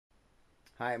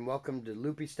Hi, and welcome to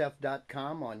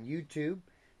Loupeestuff.com on YouTube.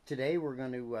 Today we're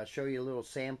going to show you a little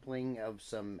sampling of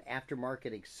some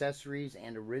aftermarket accessories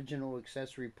and original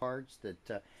accessory parts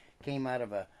that came out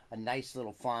of a nice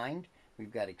little find.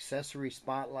 We've got accessory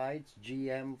spotlights,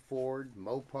 GM, Ford,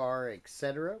 Mopar,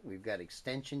 etc. We've got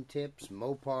extension tips,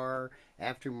 Mopar,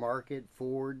 aftermarket,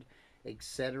 Ford,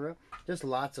 etc. Just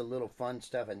lots of little fun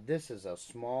stuff, and this is a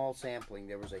small sampling.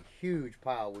 There was a huge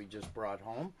pile we just brought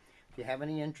home. If you have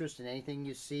any interest in anything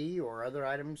you see or other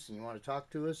items and you want to talk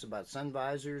to us about sun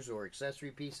visors or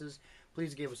accessory pieces,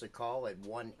 please give us a call at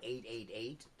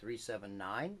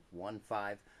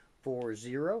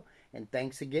 1-888-379-1540. And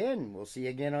thanks again. We'll see you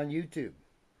again on YouTube.